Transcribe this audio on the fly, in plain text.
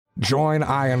Join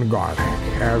Ian Garlic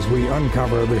as we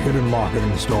uncover the hidden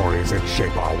marketing stories that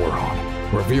shape our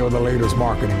world, reveal the latest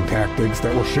marketing tactics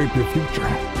that will shape your future,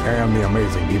 and the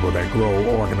amazing people that grow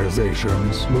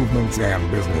organizations, movements, and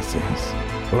businesses.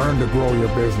 Learn to grow your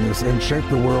business and shape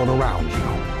the world around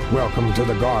you. Welcome to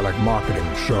the Garlic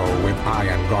Marketing Show with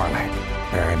Ian Garlic.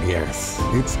 And yes,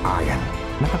 it's Ian,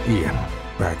 not Ian.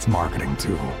 That's marketing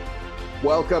too.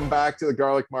 Welcome back to the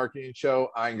Garlic Marketing Show.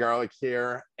 Ian Garlic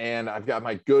here, and I've got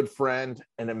my good friend,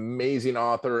 an amazing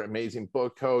author, amazing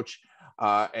book coach,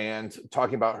 and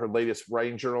talking about her latest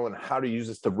writing journal and how to use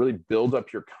this to really build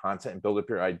up your content and build up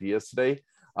your ideas today.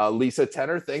 Lisa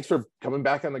Tenner, thanks for coming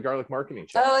back on the Garlic Marketing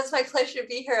Show. Oh, it's my pleasure to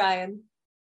be here, Ian.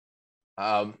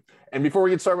 And before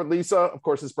we get started with Lisa, of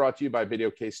course, it's brought to you by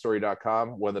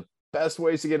videocasestory.com. One of the best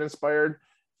ways to get inspired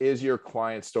is your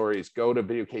client stories. Go to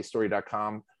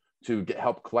videocasestory.com to get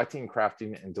help collecting,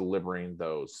 crafting, and delivering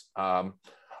those. All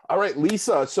right,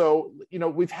 Lisa. So,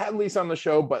 we've had Lisa on the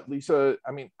show, but Lisa,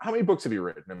 how many books have you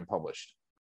written and published?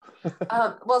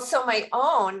 Well, so my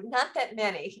own, not that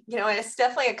many, and it's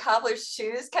definitely a cobbler's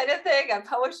shoes kind of thing. I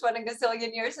published one a gazillion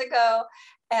years ago.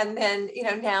 And then,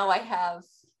 now I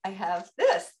have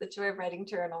this, the Joy of Writing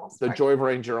Journal. The Joy of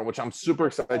Writing Journal, which I'm super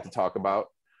excited to talk about.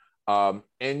 And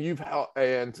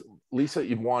Lisa,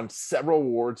 you've won several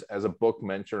awards as a book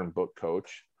mentor and book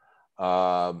coach.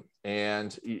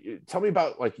 And tell me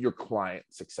about your client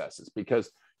successes, because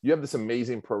you have this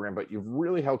amazing program, but you've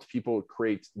really helped people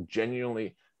create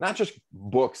genuinely, not just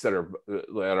books that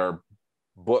are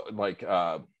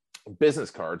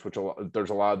business cards, which there's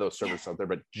a lot of those services out there,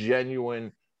 but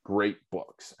genuine great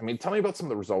books. Tell me about some of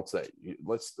the results that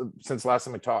since last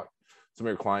time we talked, some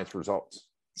of your clients' results.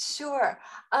 Sure.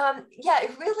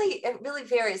 It really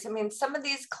varies. Some of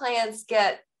these clients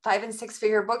get 5- and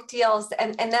 6-figure book deals,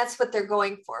 and that's what they're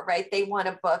going for, right? They want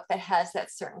a book that has that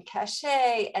certain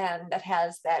cachet and that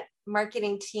has that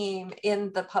marketing team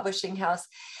in the publishing house.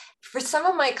 For some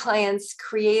of my clients,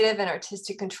 creative and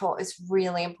artistic control is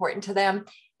really important to them,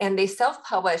 and they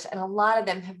self-publish, and a lot of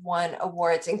them have won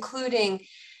awards, including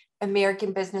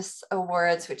American Business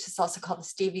Awards, which is also called the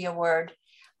Stevie Award,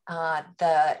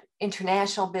 the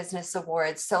International Business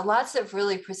Awards. So lots of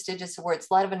really prestigious awards,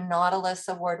 a lot of Nautilus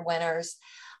Award winners,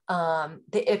 the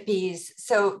IPPEs.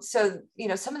 So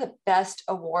some of the best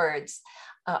awards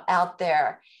out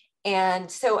there.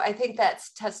 And so I think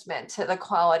that's testament to the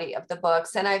quality of the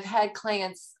books. And I've had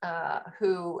clients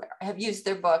who have used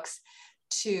their books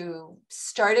to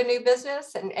start a new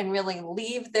business and really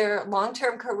leave their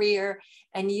long-term career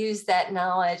and use that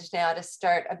knowledge now to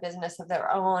start a business of their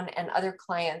own, and other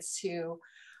clients who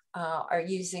are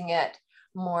using it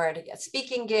more to get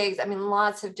speaking gigs.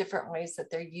 Lots of different ways that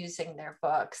they're using their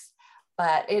books,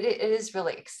 but it is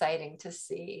really exciting to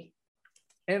see.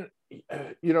 And,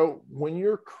 when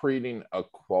you're creating a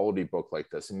quality book like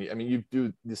this, and you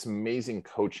do this amazing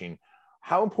coaching,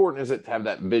 how important is it to have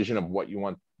that vision of what you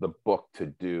want the book to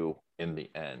do in the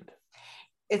end?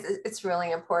 It's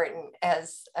really important,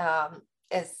 as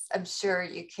I'm sure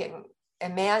you can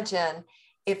imagine.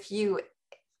 If you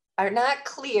are not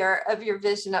clear of your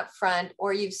vision up front,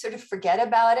 or you sort of forget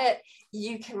about it,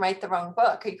 you can write the wrong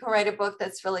book. You can write a book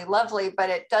that's really lovely, but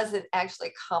it doesn't actually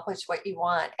accomplish what you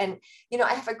want. And,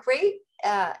 I have a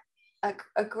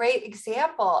great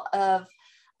example of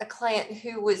a client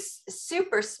who was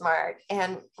super smart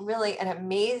and really an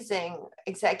amazing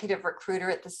executive recruiter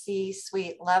at the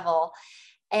C-suite level.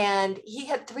 And he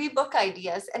had 3 book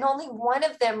ideas, and only one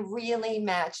of them really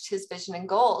matched his vision and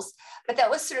goals. But that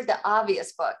was sort of the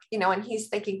obvious book, and he's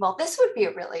thinking, well, this would be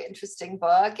a really interesting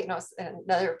book,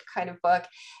 another kind of book.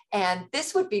 And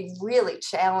this would be really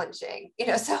challenging,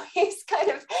 so he's kind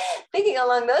of thinking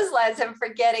along those lines and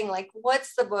forgetting,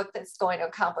 what's the book that's going to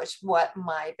accomplish what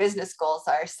my business goals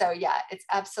are? So yeah, it's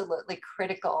absolutely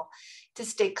critical to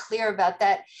stay clear about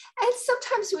that. And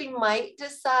sometimes we might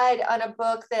decide on a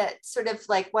book that sort of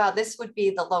wow, this would be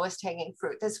the lowest hanging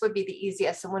fruit. This would be the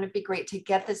easiest. And wouldn't it be great to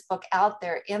get this book out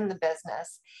there in the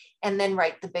business and then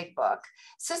write the big book?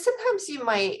 So sometimes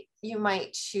you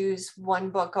might choose one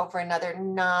book over another,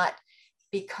 not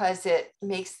because it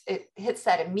hits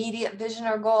that immediate vision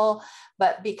or goal,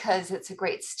 but because it's a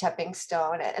great stepping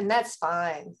stone, and that's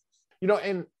fine.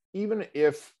 And even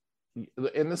if,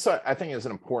 and this I think is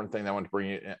an important thing that I want to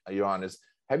bring you on is,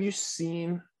 have you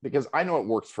seen, because I know it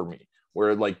works for me,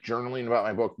 where journaling about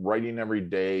my book, writing every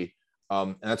day,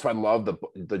 and that's why I love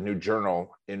the new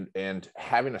journal, and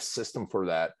having a system for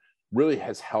that really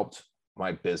has helped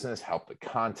my business, helped the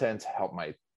content, helped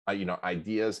my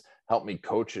ideas, help me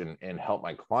coach and help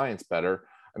my clients better.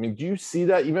 Do you see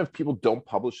that even if people don't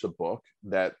publish the book,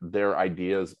 that their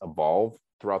ideas evolve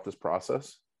throughout this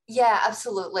process? Yeah,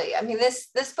 absolutely. I mean, this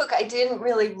book, I didn't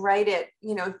really write it,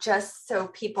 just so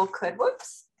people could,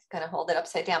 whoops, gonna hold it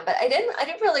upside down, but I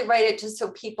didn't really write it just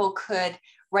so people could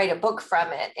write a book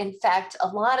from it. In fact, a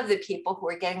lot of the people who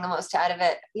are getting the most out of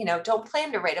it, don't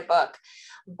plan to write a book,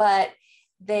 but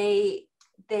they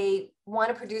want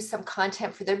to produce some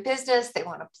content for their business, they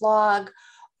want to blog,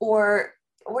 or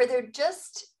they're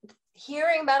just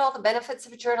hearing about all the benefits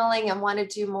of journaling and want to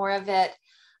do more of it,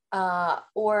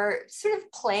 or sort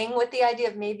of playing with the idea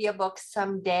of maybe a book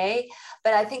someday.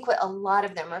 But I think what a lot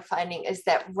of them are finding is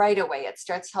that right away it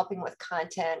starts helping with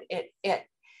content. It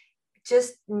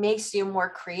just makes you more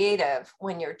creative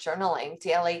when you're journaling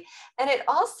daily. And it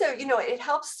also, it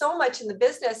helps so much in the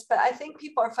business, but I think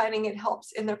people are finding it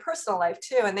helps in their personal life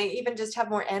too. And they even just have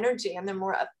more energy and they're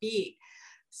more upbeat.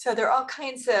 So there are all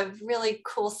kinds of really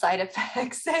cool side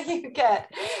effects that you get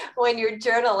when you're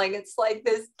journaling. It's like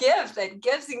this gift that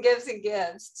gives and gives and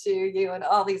gives to you in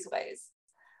all these ways.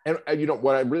 And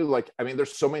what I really like, I mean,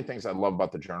 there's so many things I love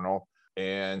about the journal.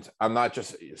 And I'm not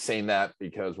just saying that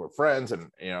because we're friends and,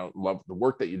 love the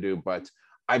work that you do, but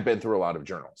I've been through a lot of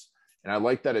journals. And I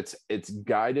like that it's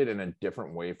guided in a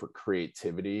different way for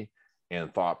creativity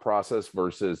and thought process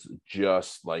versus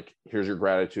just like, here's your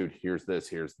gratitude, here's this,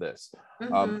 here's this.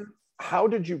 Mm-hmm. How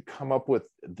did you come up with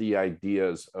the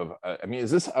ideas of,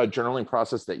 is this a journaling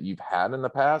process that you've had in the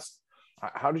past?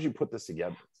 How did you put this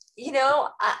together?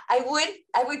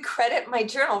 I would credit my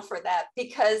journal for that,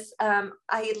 because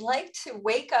I like to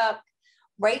wake up,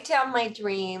 write down my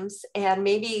dreams, and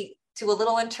maybe do a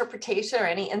little interpretation or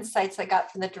any insights I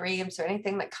got from the dreams or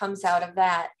anything that comes out of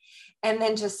that, and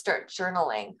then just start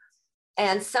journaling.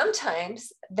 And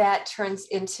sometimes that turns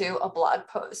into a blog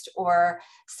post or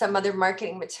some other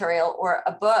marketing material or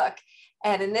a book.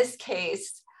 And in this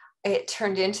case, it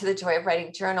turned into the Joy of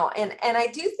Writing journal. And I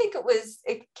do think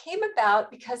it came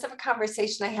about because of a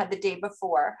conversation I had the day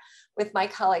before with my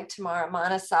colleague, Tamara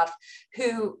Manasaf,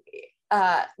 who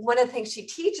one of the things she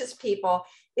teaches people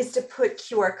is to put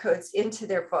QR codes into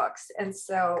their books. And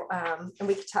so, and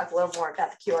we could talk a little more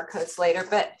about the QR codes later,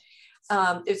 but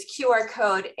there's a QR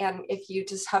code. And if you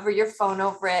just hover your phone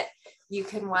over it, you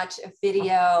can watch a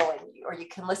video or you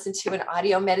can listen to an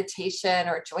audio meditation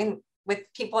or join with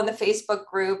people in the Facebook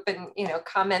group and,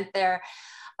 comment there.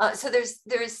 So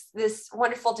there's this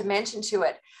wonderful dimension to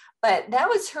it. But that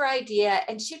was her idea.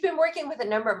 And she'd been working with a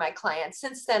number of my clients.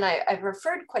 Since then, I've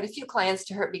referred quite a few clients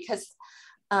to her because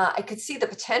I could see the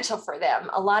potential for them.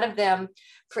 A lot of them,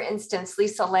 for instance,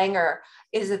 Lisa Langer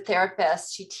is a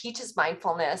therapist. She teaches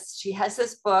mindfulness. She has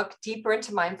this book, Deeper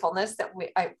into Mindfulness, that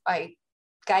I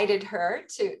guided her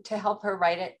to help her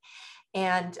write it.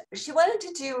 And she wanted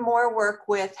to do more work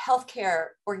with healthcare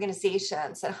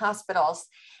organizations and hospitals.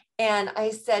 And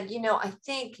I said, I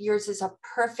think yours is a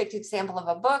perfect example of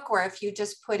a book where if you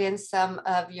just put in some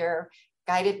of your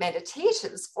guided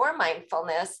meditations for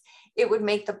mindfulness, it would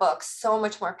make the book so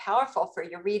much more powerful for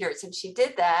your readers. And she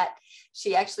did that.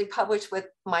 She actually published with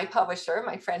my publisher,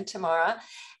 my friend Tamara,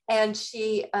 and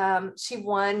she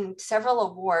won several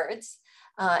awards.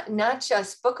 Not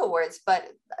just book awards, but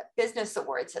business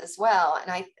awards as well.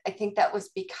 And I think that was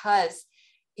because,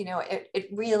 it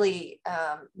really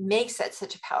makes it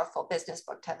such a powerful business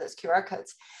book to have those QR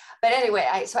codes. But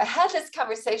anyway, so I had this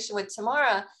conversation with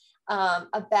Tamara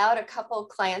about a couple of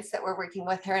clients that were working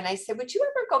with her. And I said, would you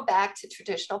ever go back to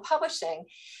traditional publishing?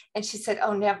 And she said,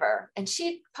 oh, never. And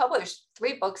she published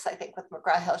 3 books, I think, with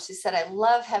McGraw-Hill. She said, I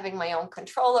love having my own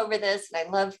control over this. And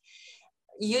I love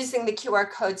using the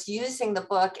QR codes, using the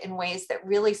book in ways that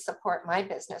really support my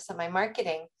business and my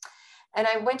marketing. And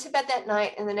I went to bed that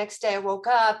night, and the next day I woke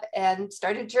up and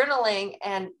started journaling,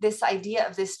 and this idea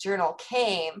of this journal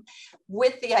came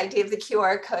with the idea of the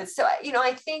QR codes. So,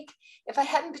 I think if I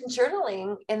hadn't been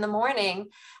journaling in the morning,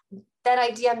 that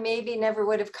idea maybe never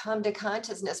would have come to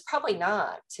consciousness, probably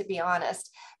not, to be honest.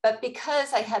 But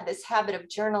because I had this habit of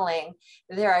journaling,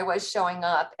 there I was showing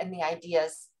up and the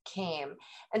ideas came.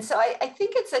 And so I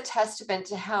think it's a testament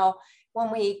to how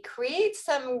when we create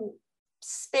some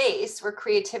space where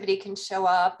creativity can show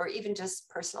up, or even just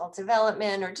personal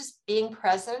development, or just being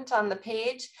present on the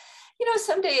page,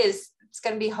 some days it's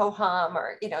going to be ho-hum,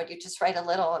 or, you just write a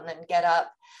little and then get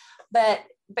up. But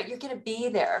you're going to be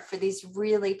there for these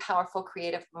really powerful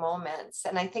creative moments.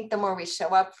 And I think the more we show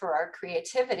up for our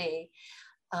creativity,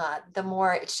 the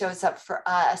more it shows up for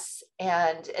us.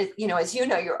 And, as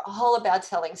you're all about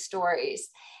telling stories.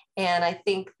 And I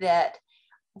think that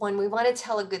when we want to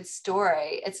tell a good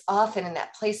story, it's often in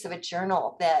that place of a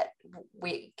journal that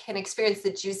we can experience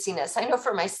the juiciness. I know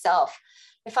for myself,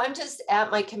 if I'm just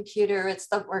at my computer, it's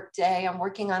the work day, I'm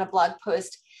working on a blog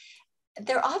post,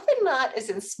 they're often not as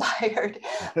inspired.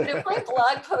 But if my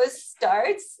blog post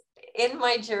starts in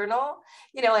my journal,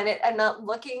 and I'm not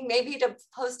looking maybe to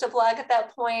post a blog at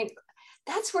that point,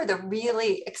 that's where the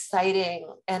really exciting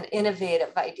and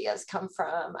innovative ideas come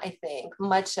from, I think,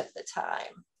 much of the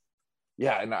time.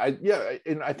 Yeah. And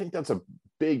I think that's a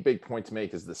big point to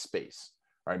make, is the space,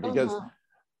 right? Because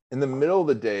in the middle of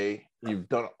the day, you've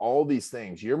done all these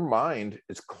things. Your mind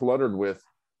is cluttered with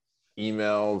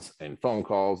emails and phone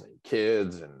calls and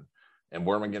kids and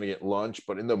where am I going to get lunch?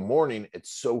 But in the morning,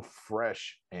 it's so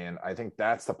fresh. And I think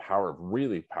that's the power of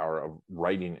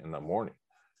writing in the morning.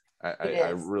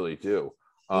 I really do.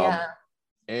 Yeah.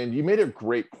 And you made a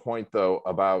great point, though,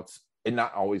 about it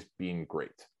not always being great.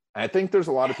 And I think there's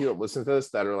a lot of people that listen to this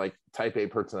that are like type A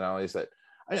personalities that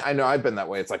I know I've been that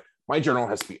way. It's like, my journal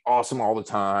has to be awesome all the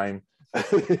time.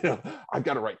 I've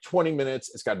got to write 20 minutes.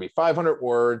 It's got to be 500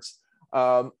 words.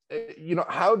 How do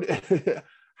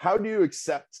you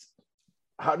accept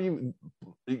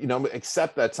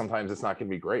that sometimes it's not going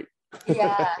to be great?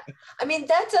 Yeah. I mean,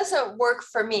 that doesn't work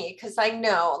for me, because I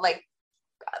know, like,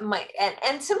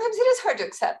 and sometimes it is hard to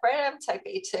accept, right? I'm type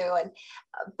A too.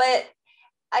 But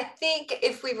I think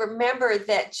if we remember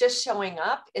that just showing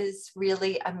up is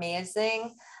really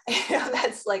amazing,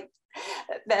 that's like,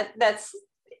 that's,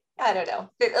 I don't know,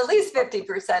 at least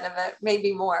 50% of it,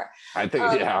 maybe more. I think,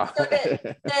 yeah. So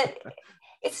that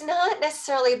it's not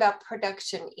necessarily about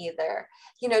production either.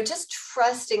 Just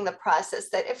trusting the process,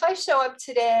 that if I show up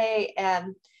today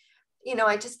and,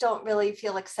 I just don't really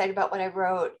feel excited about what I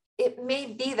wrote, it may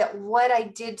be that what I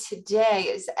did today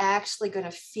is actually going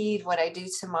to feed what I do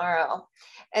tomorrow.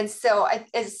 And so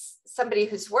as somebody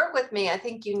who's worked with me, I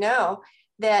think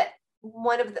that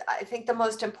one of the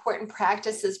most important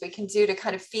practices we can do to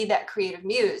kind of feed that creative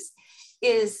muse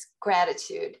is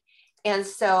gratitude. And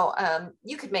so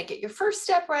you could make it your first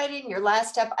step writing, your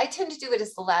last step. I tend to do it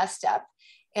as the last step.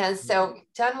 And so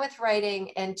done with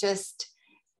writing, and just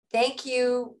thank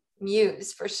you,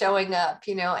 muse, for showing up,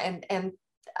 and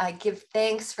I give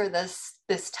thanks for this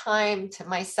time to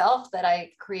myself that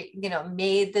I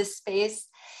made this space.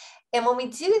 And when we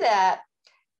do that,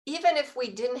 even if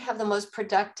we didn't have the most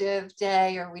productive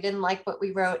day, or we didn't like what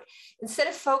we wrote, instead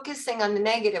of focusing on the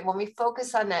negative, when we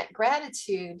focus on that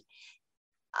gratitude,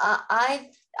 I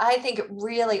think it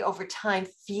really over time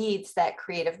feeds that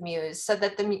creative muse, so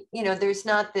that there's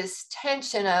not this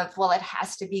tension of, well, it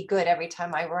has to be good every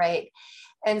time I write.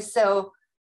 And so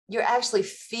you're actually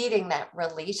feeding that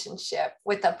relationship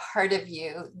with a part of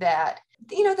you that,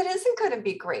 that isn't going to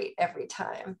be great every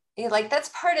time. Like, that's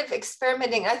part of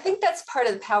experimenting. I think that's part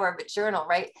of the power of a journal,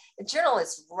 right? A journal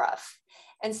is rough.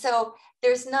 And so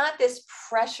there's not this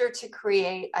pressure to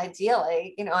create,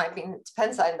 ideally, it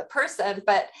depends on the person,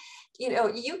 but,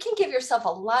 you can give yourself a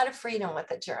lot of freedom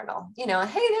with a journal.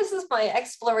 Hey, this is my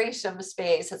exploration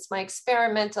space. It's my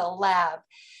experimental lab.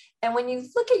 And when you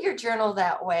look at your journal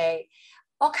that way,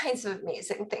 all kinds of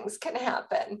amazing things can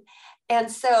happen. And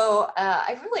so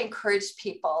I really encourage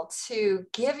people to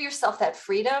give yourself that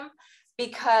freedom,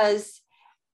 because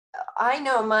I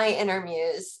know my inner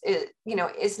muse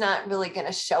is not really going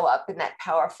to show up in that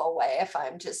powerful way if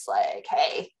I'm just like,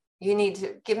 hey, you need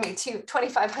to give me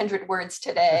 2,500 words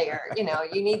today, or, you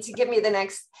need to give me the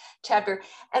next chapter.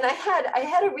 And I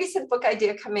had a recent book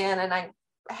idea come in, and I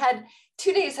had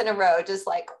 2 days in a row, just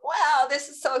like, wow, this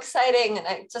is so exciting. And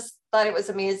I just thought it was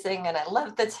amazing. And I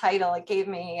loved the title it gave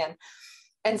me.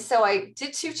 And so I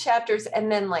did 2 chapters,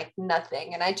 and then like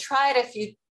nothing. And I tried a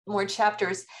few more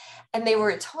chapters, and they were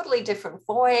a totally different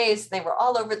voice. They were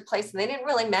all over the place, and they didn't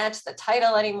really match the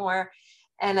title anymore.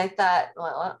 And I thought,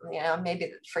 well,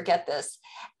 maybe forget this.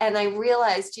 And I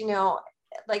realized,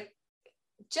 like,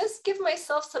 just give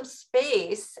myself some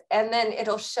space, and then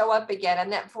it'll show up again.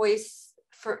 And that voice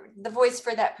for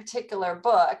that particular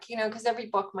book, because every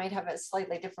book might have a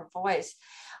slightly different voice,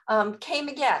 came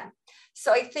again.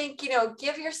 So I think,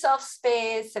 give yourself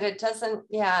space, and it doesn't,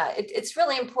 it's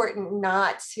really important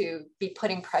not to be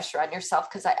putting pressure on yourself,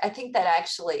 because I think that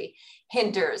actually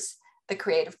hinders the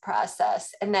creative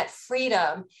process. And that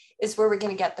freedom is where we're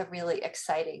going to get the really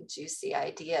exciting, juicy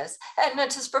ideas. And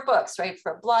not just for books, right?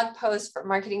 For blog posts, for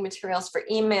marketing materials, for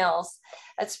emails.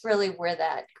 That's really where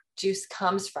that juice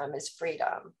comes from, is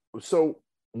freedom. So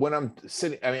when I'm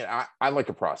sitting, I like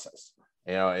a process,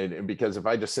 because if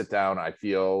I just sit down, I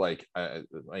feel like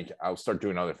I'll start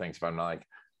doing other things. If I'm not like,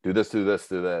 do this.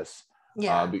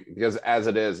 Yeah. Because as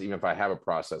it is, even if I have a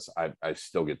process, I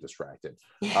still get distracted.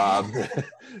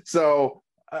 So,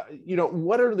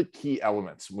 what are the key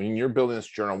elements when you're building this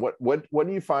journal? What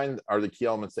do you find are the key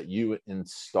elements that you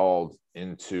installed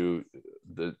into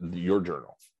your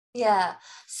journal? Yeah.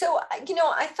 So,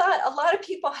 I thought a lot of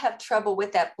people have trouble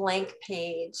with that blank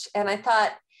page. And I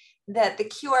thought that the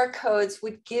QR codes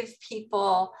would give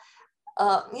people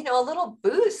a little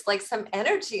boost, like some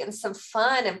energy and some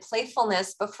fun and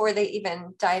playfulness before they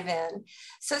even dive in.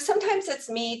 So sometimes it's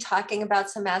me talking about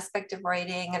some aspect of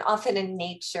writing, and often in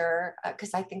nature,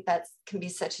 because I think that can be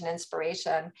such an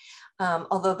inspiration.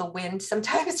 Although the wind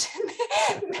sometimes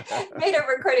made our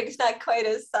recordings not quite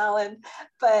as solid,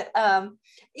 but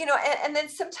and then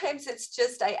sometimes it's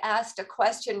just I asked a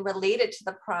question related to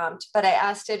the prompt, but I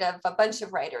asked it of a bunch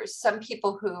of writers, some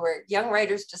people who are young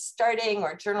writers just starting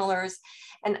or journalers,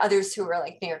 and others who were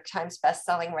like New York Times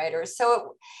bestselling writers.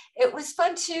 So it was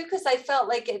fun too, because I felt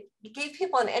like it gave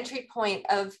people an entry point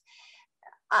of,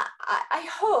 I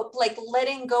hope, like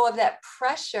letting go of that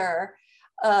pressure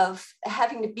of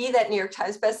having to be that New York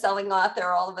Times bestselling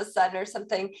author all of a sudden or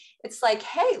something. It's like,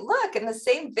 hey, look, in the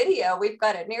same video, we've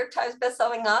got a New York Times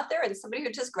bestselling author and somebody who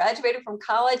just graduated from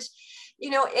college.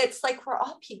 It's like we're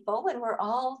all people and we're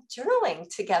all journaling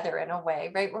together in a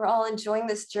way, right? We're all enjoying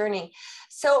this journey.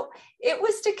 So it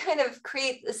was to kind of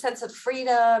create a sense of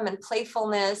freedom and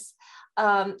playfulness,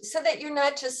 so that you're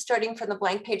not just starting from the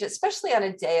blank page, especially on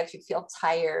a day if you feel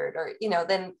tired or,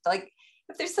 then like,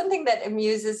 if there's something that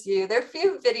amuses you. There are a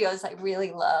few videos I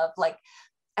really love, like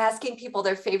asking people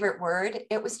their favorite word.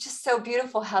 It was just so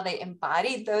beautiful how they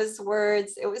embodied those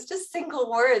words. It was just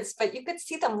single words, but you could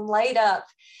see them light up.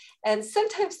 And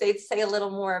sometimes they'd say a little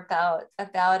more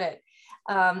about it.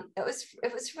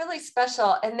 It was really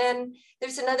special. And then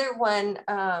there's another one,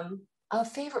 a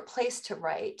favorite place to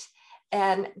write.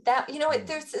 And that,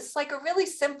 there's this like a really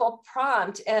simple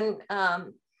prompt. And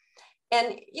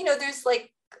there's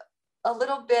like a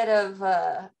little bit of,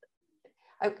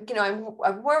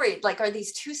 I'm worried, like, are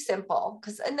these too simple?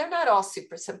 And they're not all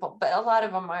super simple, but a lot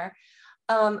of them are.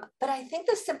 But I think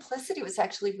the simplicity was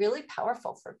actually really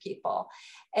powerful for people.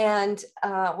 And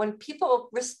when people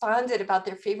responded about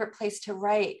their favorite place to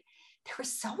write, they were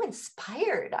so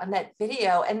inspired on that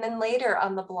video. And then later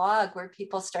on the blog where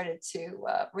people started to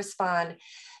respond.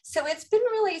 So it's been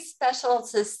really special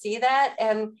to see that.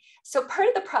 And so part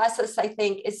of the process, I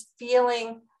think, is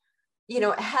feeling,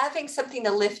 having something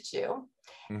to lift you,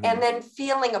 mm-hmm. and then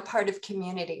feeling a part of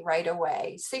community right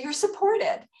away. So you're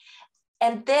supported.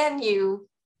 And then you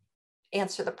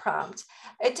answer the prompt.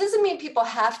 It doesn't mean people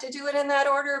have to do it in that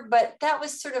order, but that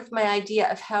was sort of my idea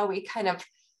of how we kind of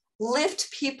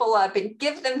lift people up and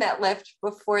give them that lift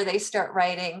before they start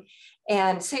writing.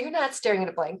 And so you're not staring at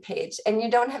a blank page and you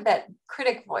don't have that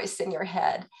critic voice in your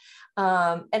head.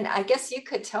 And I guess you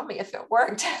could tell me if it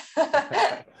worked.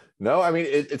 No, I mean,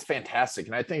 it's fantastic.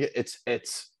 And I think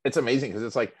it's amazing because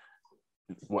it's like,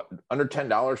 what, under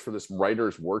 $10 for this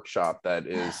writer's workshop that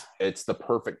is, it's the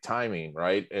perfect timing,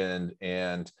 right? And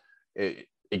it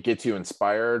gets you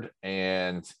inspired,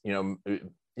 and you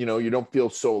don't feel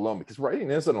so alone, because writing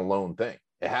isn't a lone thing.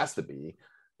 It has to be,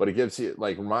 but it gives you,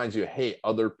 like, reminds you, hey,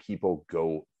 other people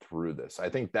go through this. I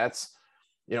think that's,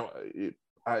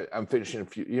 I'm finishing a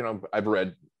few, I've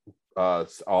read all,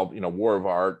 War of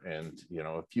Art and,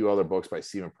 a few other books by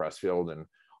Stephen Pressfield, and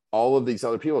all of these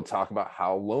other people talk about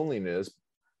how lonely it is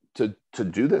to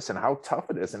do this and how tough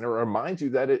it is. And it reminds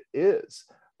you that it is,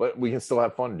 but we can still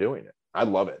have fun doing it. I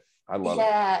love it. I love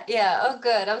it. Yeah. Oh,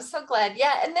 good. I'm so glad.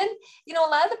 Yeah. And then, a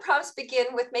lot of the prompts begin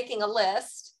with making a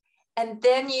list, and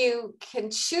then you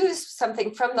can choose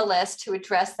something from the list to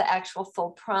address the actual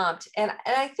full prompt. And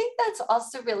I think that's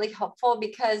also really helpful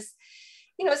because,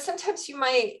 sometimes you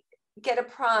might get a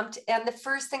prompt and the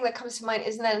first thing that comes to mind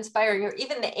isn't that inspiring, or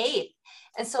even the 8th.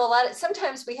 And so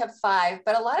sometimes we have 5,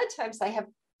 but a lot of times I have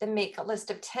them make a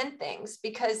list of 10 things,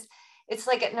 because it's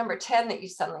like at number 10 that you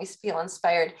suddenly feel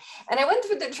inspired. And I went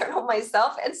through the journal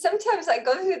myself, and sometimes I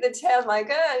go through the 10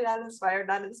 like, not inspired.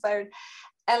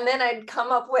 And then I'd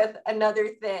come up with another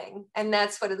thing, and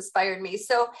that's what inspired me.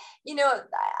 So,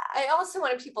 I also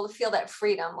wanted people to feel that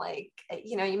freedom, like,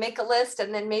 you make a list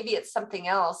and then maybe it's something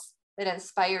else that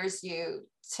inspires you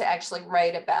to actually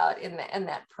write about in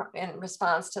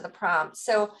response to the prompt.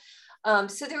 So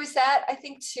there was that, I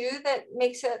think, too, that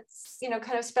makes it,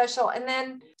 kind of special. And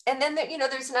then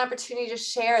there's an opportunity to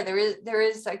share. There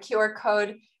is a QR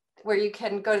code where you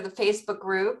can go to the Facebook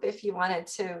group if you wanted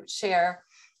to share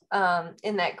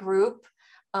in that group.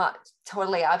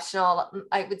 Totally optional.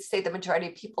 I would say the majority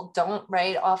of people don't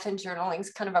write. Often journaling is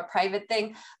kind of a private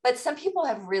thing, but some people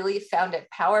have really found it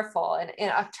powerful. And in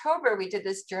October, we did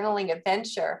this journaling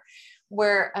adventure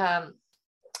where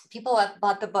people that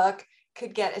bought the book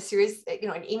could get a series,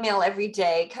 an email every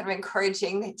day, kind of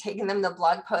encouraging, taking them the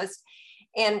blog post.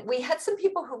 And we had some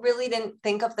people who really didn't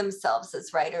think of themselves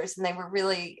as writers, and they were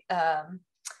really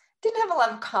didn't have a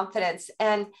lot of confidence.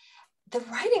 And the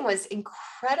writing was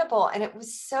incredible. And it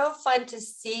was so fun to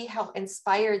see how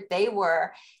inspired they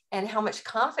were and how much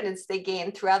confidence they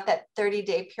gained throughout that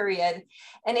 30-day period.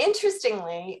 And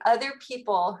interestingly, other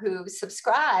people who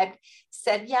subscribed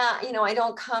said, yeah, I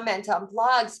don't comment on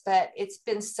blogs, but it's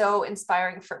been so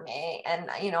inspiring for me. And,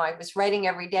 I was writing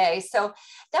every day. So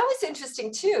that was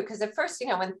interesting too, because at first,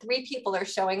 when 3 people are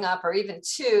showing up or even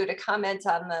 2 to comment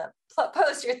on the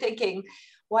post, you're thinking,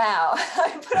 wow,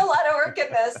 I put a lot of work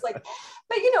in this. But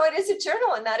it is a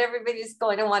journal and not everybody's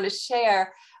going to want to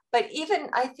share. But even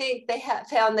I think they have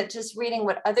found that just reading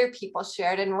what other people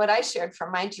shared and what I shared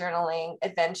from my journaling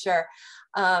adventure,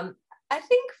 I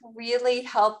think really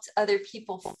helped other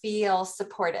people feel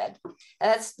supported.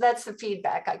 And that's the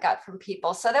feedback I got from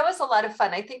people. So that was a lot of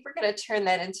fun. I think we're going to turn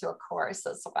that into a course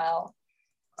as well.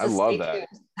 So I love that.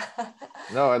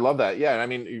 No, I love that. Yeah. I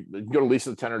mean, you can go to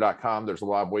lisathetenor.com. There's a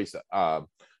lot of ways to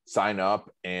sign up,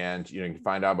 and you can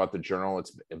find out about the journal.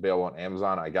 It's available on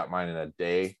Amazon. I got mine in a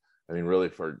day. I mean, really,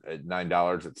 for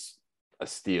 $9, it's a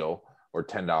steal, or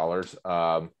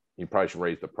 $10. You probably should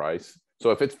raise the price.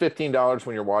 So if it's $15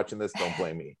 when you're watching this, don't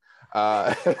blame me.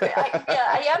 I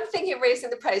am thinking of raising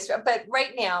the price, but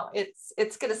right now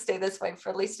it's going to stay this way for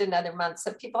at least another month,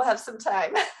 so people have some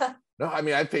time. No, I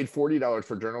mean, I paid $40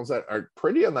 for journals that are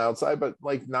pretty on the outside, but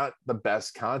like not the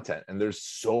best content. And there's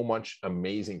so much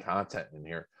amazing content in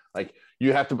here. Like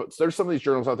you have to, there's some of these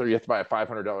journals out there, you have to buy a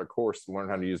 $500 course to learn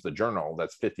how to use the journal.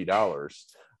 That's $50.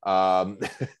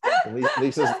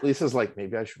 Lisa's like,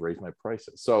 maybe I should raise my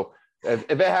prices. So if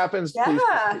it happens, please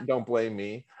don't blame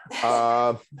me. But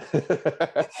I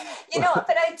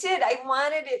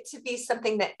wanted it to be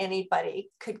something that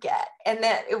anybody could get, and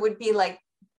that it would be like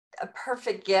a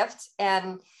perfect gift,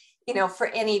 and for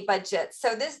any budget.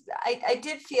 So I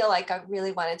did feel like I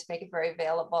really wanted to make it very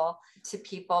available to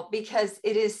people because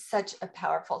it is such a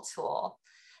powerful tool.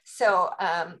 So,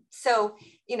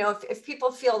 if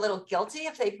people feel a little guilty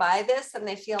if they buy this and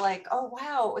they feel like, oh,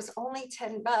 wow, it was only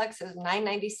 $10, it was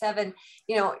 $9.97,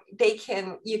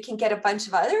 you can get a bunch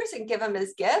of others and give them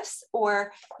as gifts,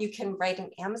 or you can write an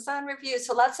Amazon review.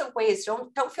 So lots of ways.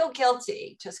 Don't feel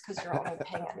guilty just because you're only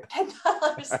paying under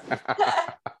 $10.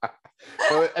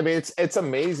 Well, I mean, it's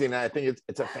amazing. I think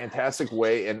it's a fantastic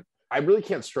way. And I really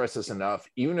can't stress this enough,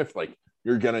 even if like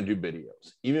you're going to do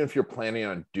videos, even if you're planning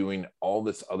on doing all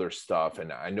this other stuff.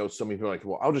 And I know so many people are like,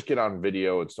 well, I'll just get on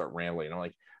video and start rambling. And I'm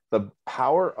like, the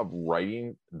power of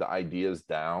writing the ideas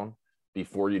down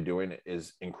before you're doing it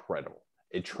is incredible.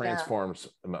 It transforms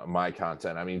my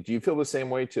content. I mean, do you feel the same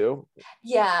way too?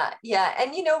 Yeah.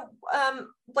 And,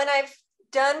 when I've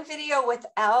done video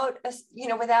without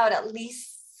at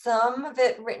least some of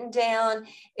it written down,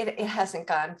 it hasn't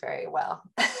gone very well.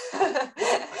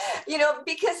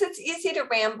 Because it's easy to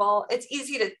ramble. It's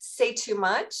easy to say too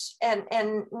much and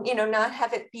not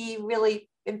have it be really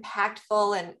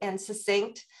impactful and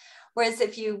succinct. Whereas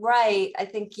if you write, I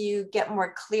think you get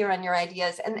more clear on your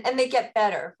ideas, and they get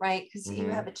better, right? Because you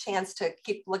have a chance to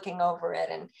keep looking over it.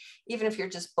 And even if you're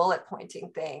just bullet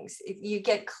pointing things, you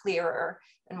get clearer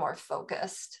and more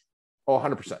focused. Oh,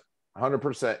 100%.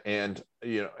 100%. And,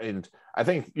 and I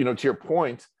think, to your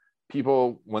point,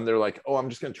 people, when they're like, oh, I'm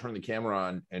just going to turn the camera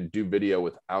on and do video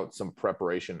without some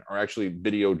preparation, are actually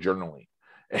video journaling.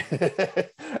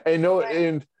 I know.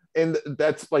 Right. And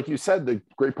that's, like you said, the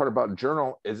great part about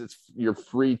journal is you're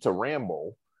free to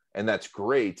ramble, and that's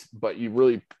great, but you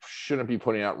really shouldn't be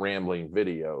putting out rambling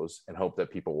videos and hope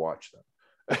that people watch them.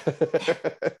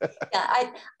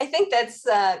 I think that's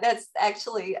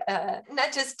actually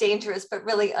not just dangerous, but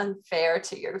really unfair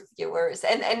to your viewers,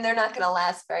 and they're not going to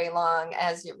last very long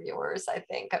as your viewers, I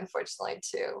think, unfortunately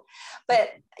too.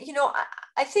 But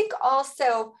I think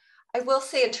also, I will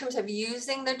say, in terms of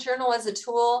using the journal as a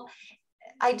tool,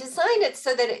 I designed it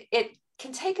so that it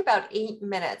can take about 8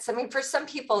 minutes. I mean, for some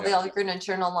people, they're going to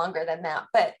journal longer than that,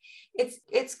 but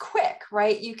it's quick,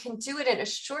 right? You can do it in a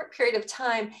short period of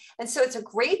time. And so it's a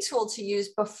great tool to use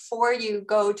before you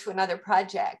go to another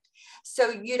project. So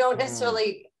you don't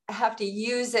necessarily have to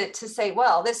use it to say,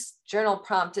 well, this journal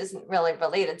prompt isn't really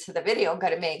related to the video I'm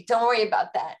going to make. Don't worry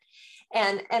about that.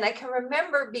 And I can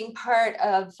remember being part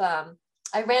of,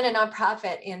 I ran a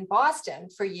nonprofit in Boston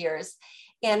for years,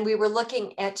 and we were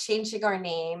looking at changing our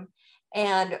name.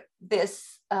 And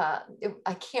this,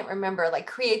 I can't remember, like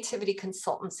Creativity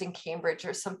Consultants in Cambridge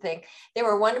or something. They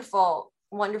were a wonderful,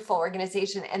 wonderful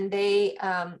organization. And they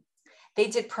they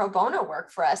did pro bono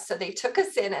work for us. So they took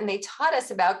us in and they taught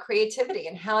us about creativity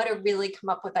and how to really come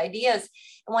up with ideas.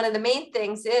 And one of the main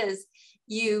things is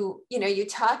you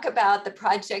talk about the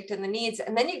project and the needs,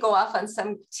 and then you go off on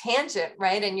some tangent,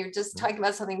 right? And you're just talking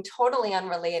about something totally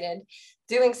unrelated,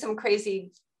 doing some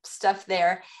crazy stuff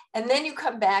there. And then you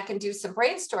come back and do some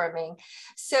brainstorming.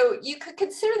 So you could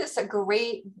consider this a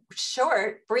great,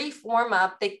 short, brief warm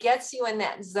up that gets you in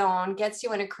that zone, gets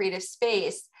you in a creative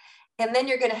space. And then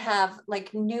you're going to have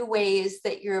like new ways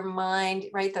that your mind,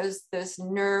 right, those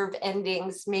nerve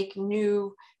endings make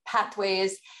new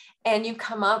pathways. And you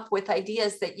come up with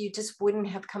ideas that you just wouldn't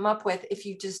have come up with if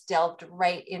you just delved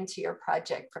right into your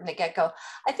project from the get-go.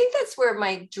 I think that's where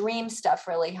my dream stuff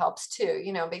really helps too,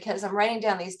 because I'm writing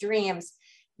down these dreams.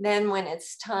 Then when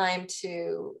it's time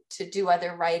to do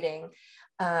other writing,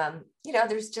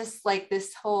 there's just like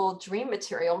this whole dream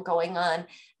material going on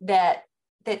that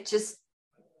just,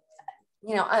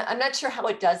 I'm not sure how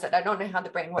it does it. I don't know how the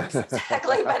brain works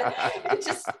exactly, but it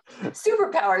just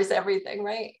superpowers everything,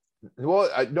 right? Well,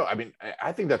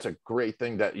 I think that's a great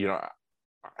thing that,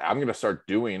 I'm going to start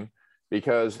doing,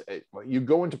 because you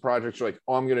go into projects, you're like,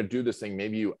 oh, I'm going to do this thing.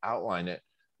 Maybe you outline it,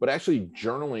 but actually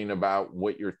journaling about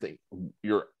what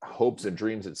your hopes and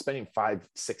dreams, and spending 5,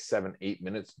 6, 7, 8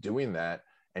 minutes doing that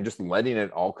and just letting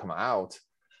it all come out.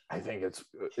 I think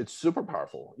it's super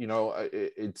powerful. You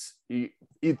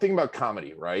think about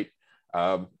comedy, right?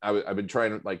 I've been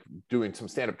trying to doing some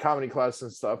stand-up comedy classes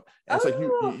and stuff. And it's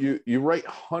like you write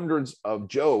hundreds of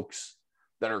jokes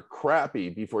that are crappy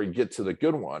before you get to the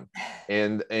good one.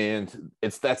 And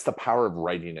that's the power of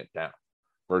writing it down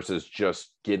versus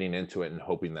just getting into it and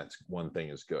hoping that one thing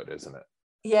is good, isn't it?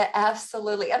 Yeah,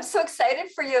 absolutely. I'm so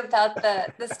excited for you about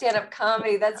the stand-up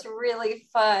comedy. That's really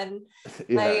fun.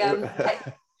 Yeah.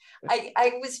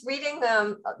 I was reading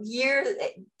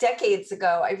decades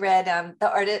ago. I read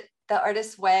The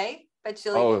Artist's Way by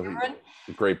Julie Cameron.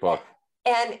 Great book.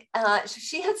 And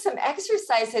she had some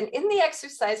exercise, and in the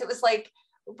exercise, it was like,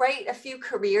 write a few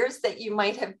careers that you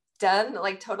might have done,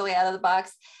 like totally out of the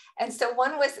box. And so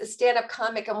one was a stand-up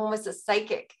comic and one was a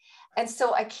psychic. And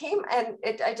so I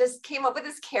just came up with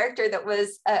this character that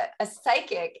was a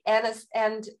psychic, and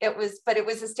it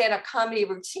was a stand-up comedy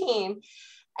routine.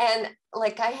 And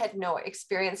I had no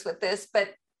experience with this,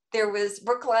 but there was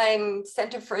Brookline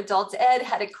Center for Adult Ed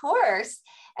had a course,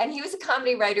 and he was a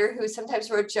comedy writer who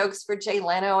sometimes wrote jokes for Jay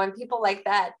Leno and people like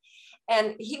that.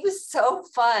 And he was so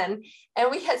fun. And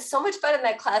we had so much fun in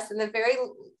that class. And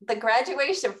the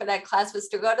graduation for that class was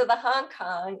to go to the Hong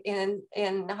Kong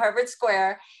in Harvard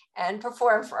Square and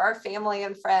perform for our family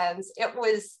and friends. It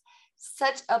was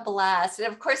such a blast. And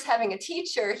of course, having a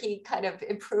teacher, he kind of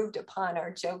improved upon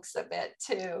our jokes a bit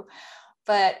too.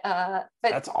 But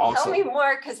that's awesome. Tell me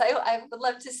more, because I would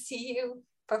love to see you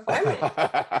performing.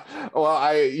 Well,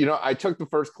 I took the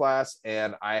first class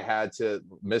and I had to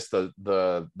miss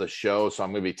the show, so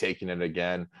I'm going to be taking it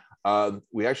again.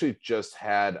 We actually just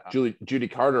had Judy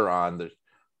Carter on,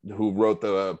 who wrote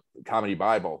the Comedy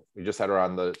Bible. We just had her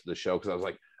on the show because I was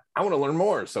like, I want to learn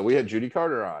more. So we had Judy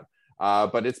Carter on.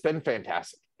 But it's been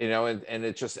fantastic, and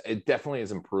it definitely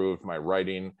has improved my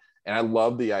writing. And I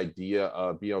love the idea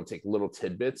of being able to take little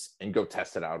tidbits and go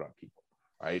test it out on people,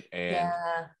 right?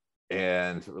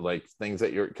 And things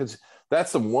that because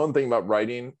that's the one thing about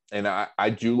writing, and I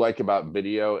do like about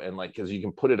video, and because you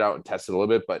can put it out and test it a little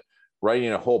bit, but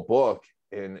writing a whole book,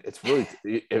 and it's really,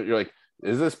 you're like,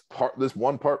 is this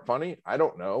one part funny? I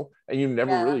don't know. And you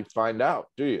never really find out,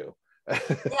 do you?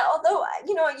 Yeah, although,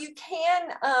 you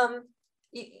can,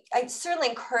 I certainly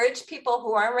encourage people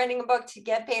who are writing a book to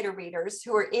get beta readers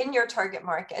who are in your target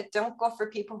market. Don't go for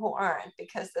people who aren't,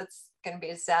 because that's going to be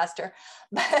a disaster.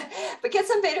 But get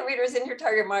some beta readers in your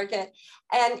target market,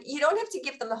 and you don't have to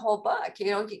give them the whole book.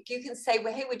 You can say,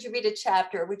 well, hey, would you read a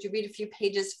chapter? Would you read a few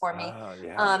pages for me?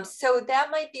 So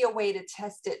that might be a way to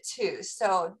test it too.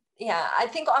 So yeah, I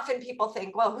think often people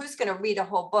think, well, who's going to read a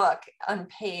whole book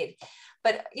unpaid?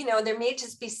 But, there may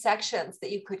just be sections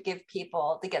that you could give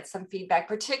people to get some feedback,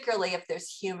 particularly if there's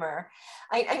humor.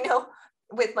 I know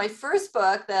with my first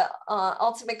book, The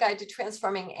Ultimate Guide to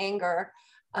Transforming Anger,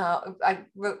 I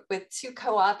wrote with 2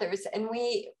 co-authors, and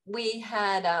we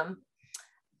had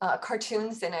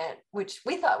cartoons in it, which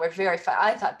we thought were very fun.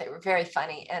 I thought they were very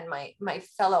funny. And my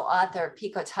fellow author,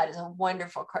 Pico Todd, is a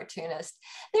wonderful cartoonist.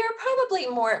 They were probably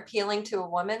more appealing to a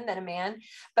woman than a man,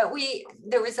 but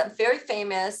there was a very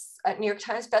famous New York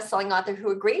Times bestselling author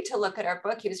who agreed to look at our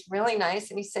book. He was really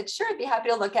nice. And he said, sure, I'd be happy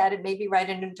to look at it, maybe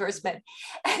write an endorsement.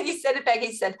 And he said it back,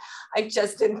 he said, I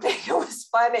just didn't think it was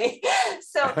funny.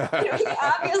 So, he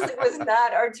obviously was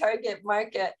not our target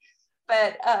market.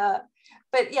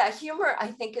 but yeah, humor, I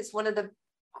think, is one of the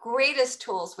greatest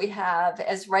tools we have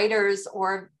as writers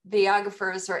or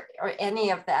videographers or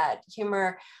any of that.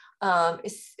 Humor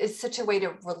is such a way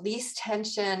to release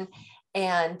tension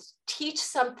and teach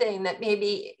something that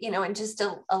maybe, in just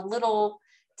a little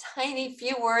tiny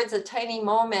few words, a tiny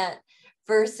moment,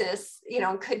 versus,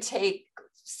 could take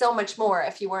so much more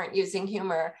if you weren't using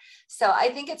humor. So I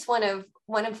think it's one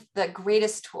of the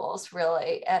greatest tools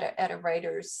really at a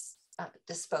writer's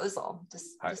disposal.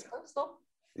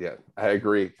 Yeah, I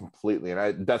agree completely.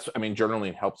 And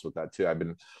journaling helps with that too. I've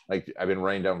been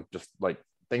writing down just like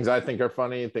things I think are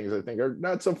funny, things I think are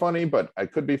not so funny, but I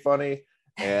could be funny.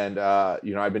 And,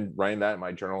 I've been writing that in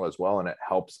my journal as well, and it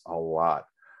helps a lot.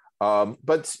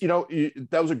 But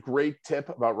that was a great tip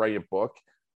about writing a book.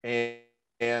 And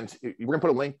we're gonna put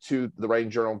a link to the writing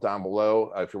journal down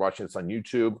below. If you're watching this on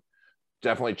YouTube,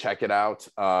 definitely check it out.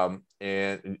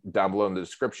 And down below in the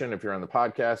description, if you're on the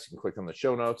podcast, you can click on the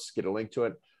show notes, get a link to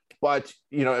it. But,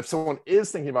 if someone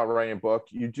is thinking about writing a book,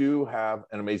 you do have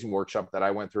an amazing workshop that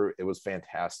I went through. It was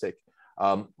fantastic.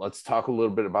 Let's talk a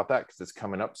little bit about that because it's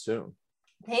coming up soon.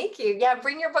 Thank you. Yeah,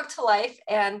 Bring Your Book to Life.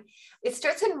 And it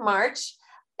starts in March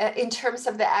in terms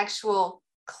of the actual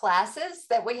classes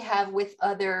that we have with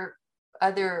other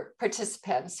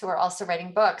participants who are also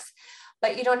writing books.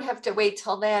 But you don't have to wait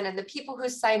till then. And the people who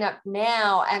sign up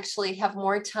now actually have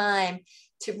more time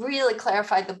to really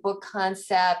clarify the book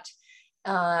concept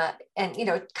and,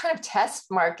 kind of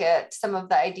test market some of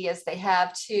the ideas they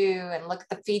have too, and look at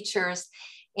the features.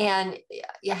 And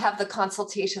you have the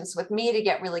consultations with me to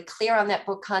get really clear on that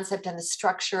book concept and the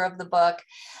structure of the book.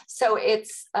 So it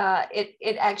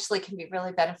actually can be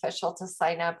really beneficial to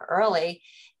sign up early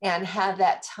and have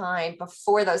that time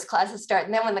before those classes start.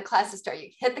 And then when the classes start, you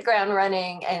hit the ground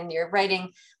running and you're writing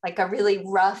like a really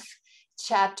rough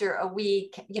chapter a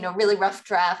week, really rough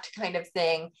draft kind of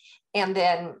thing. And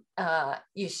then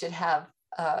you should have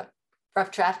a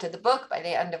rough draft of the book by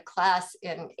the end of class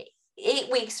in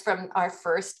 8 weeks from our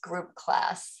first group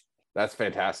class. That's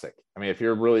fantastic. If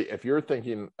you're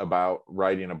thinking about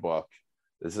writing a book,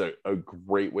 this is a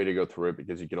great way to go through it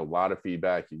because you get a lot of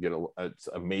feedback. You get an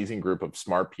amazing group of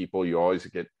smart people. You always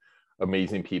get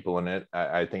amazing people in it.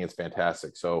 I think it's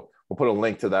fantastic. So we'll put a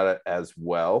link to that as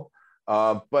well.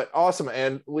 But awesome.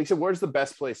 And Lisa, where's the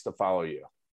best place to follow you?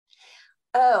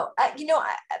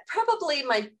 Probably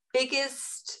my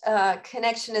biggest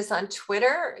connection is on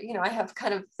Twitter. I have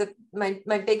kind of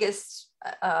my biggest,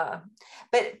 but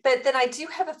then I do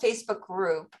have a Facebook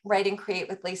group, Write and Create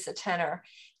with Lisa Tenner.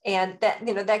 And that,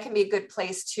 that can be a good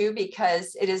place too,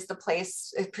 because it is the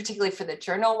place, particularly for the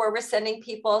journal, where we're sending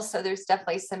people. So there's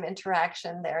definitely some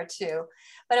interaction there too.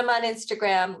 But I'm on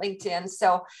Instagram, LinkedIn.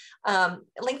 So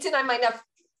LinkedIn, I might not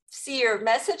see your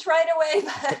message right away,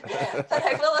 but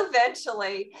I will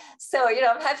eventually. So,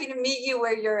 I'm happy to meet you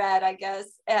where you're at, I guess.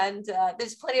 And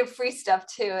there's plenty of free stuff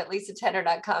too at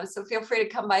lisatenner.com. So feel free to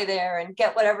come by there and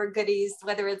get whatever goodies,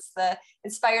 whether it's the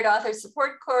Inspired Author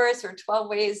Support Course or 12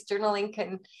 Ways Journaling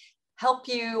Can Help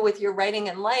You with Your Writing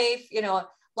and Life,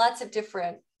 lots of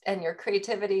different, and your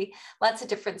creativity, lots of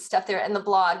different stuff there, and the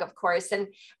blog, of course. And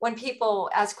when people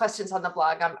ask questions on the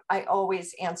blog, I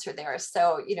always answer there.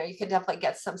 So, you can definitely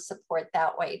get some support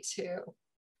that way too.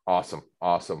 Awesome.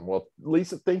 Well,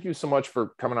 Lisa, thank you so much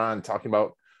for coming on and talking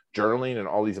about journaling and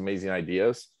all these amazing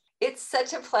ideas. It's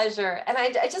such a pleasure. And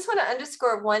I just want to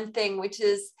underscore one thing, which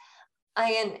is,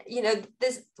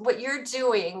 this, what you're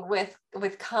doing with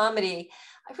comedy,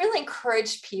 I really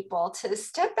encourage people to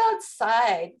step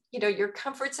outside, your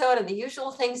comfort zone and the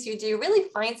usual things you do, really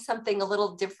find something a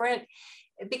little different,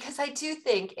 because I do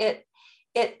think it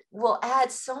will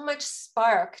add so much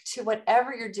spark to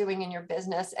whatever you're doing in your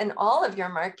business and all of your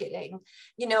marketing,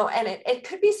 and it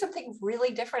could be something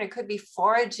really different. It could be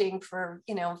foraging for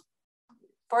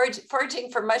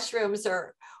mushrooms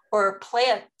or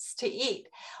plants to eat,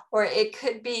 or it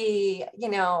could be,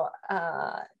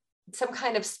 some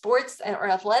kind of sports or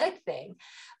athletic thing.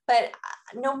 But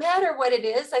no matter what it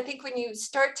is, I think when you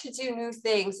start to do new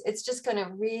things, it's just going to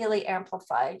really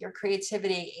amplify your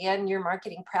creativity and your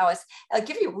marketing prowess. It'll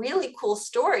give you really cool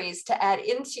stories to add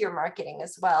into your marketing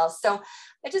as well. So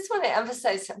I just want to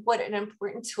emphasize what an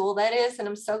important tool that is. And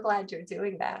I'm so glad you're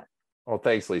doing that. Well,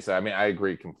 thanks, Lisa. I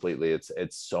agree completely. It's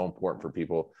so important for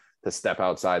people to step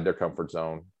outside their comfort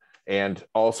zone and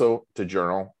also to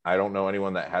journal. I don't know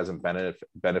anyone that hasn't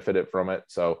benefited from it.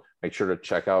 So make sure to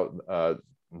check out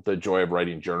The Joy of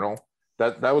Writing Journal.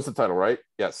 That was the title, right?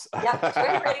 Yes. Yeah,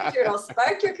 Joy of Writing Journal.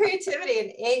 Spark your creativity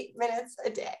in 8 minutes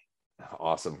a day.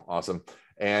 Awesome.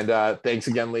 And thanks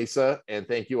again, Lisa. And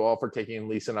thank you all for taking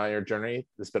Lisa and I on your journey.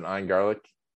 This has been Iron Garlic.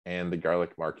 and the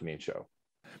Garlic Marketing Show.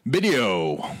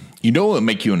 Video. You know it'll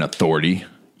make you an authority.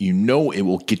 You know it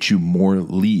will get you more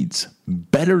leads,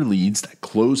 better leads that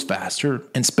close faster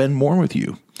and spend more with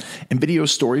you. And video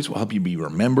stories will help you be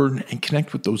remembered and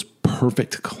connect with those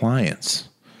perfect clients.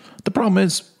 The problem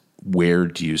is, where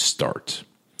do you start?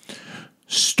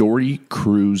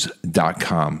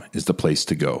 StoryCruise.com is the place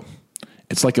to go.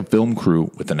 It's like a film crew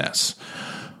with an S.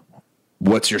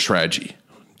 What's your strategy?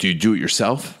 Do you do it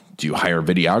yourself? Do you hire a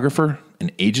videographer? An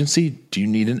agency? Do you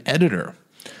need an editor?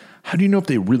 How do you know if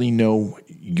they really know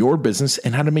your business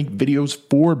and how to make videos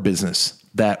for business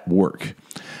that work?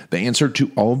 The answer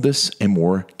to all of this and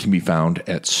more can be found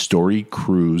at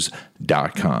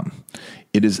StoryCruise.com.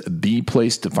 It is the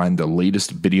place to find the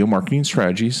latest video marketing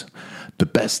strategies, the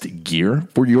best gear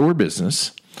for your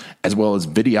business, as well as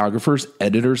videographers,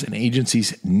 editors, and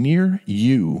agencies near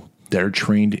you that are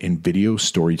trained in video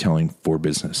storytelling for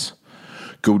business.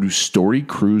 Go to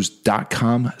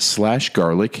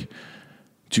StoryCruise.com/garlic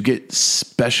to get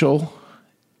special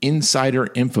insider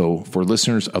info for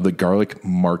listeners of the Garlic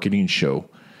Marketing Show,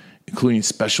 including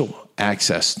special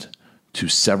access to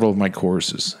several of my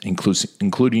courses,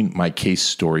 including my case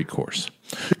story course.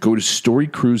 Go to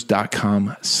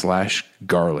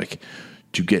StoryCruise.com/garlic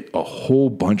to get a whole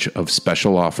bunch of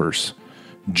special offers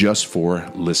just for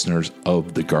listeners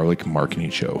of the Garlic Marketing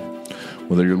Show.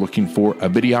 Whether you're looking for a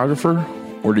videographer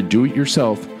or to do it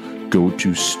yourself, go to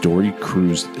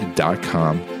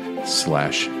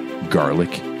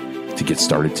StoryCruise.com/garlic to get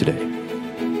started today.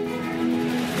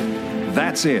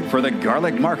 That's it for the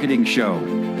Garlic Marketing Show.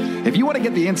 If you want to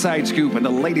get the inside scoop and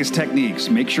the latest techniques,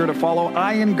 make sure to follow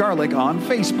Ian Garlic on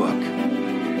Facebook.